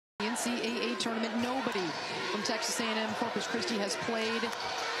NCAA tournament. Nobody from Texas A&M Corpus Christi has played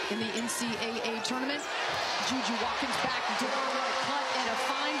in the NCAA tournament. Juju Watkins back door, what a cut and a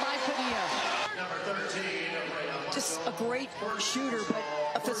fine by Padilla. Number 13. Just a great shooter, but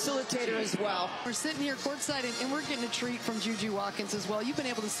a facilitator as well. We're sitting here courtside, and we're getting a treat from Juju Watkins as well. You've been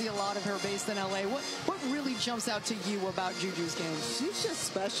able to see a lot of her based in LA. What really jumps out to you about Juju's game? She's just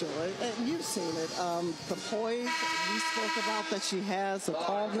special, and you've seen it. The poise we spoke about that she has, the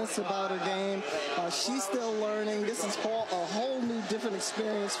calmness about her game. She's still learning. This is a whole new, different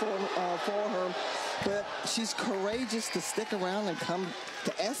experience for her. But she's courageous to stick around and come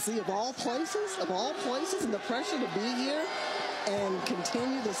to SC of all places, and the pressure to be here and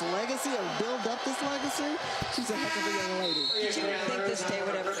continue this legacy or build up this legacy. She's a heck of a young lady. Did you think this day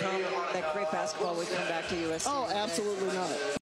would ever come, that great basketball would come back to USC? Oh, absolutely not.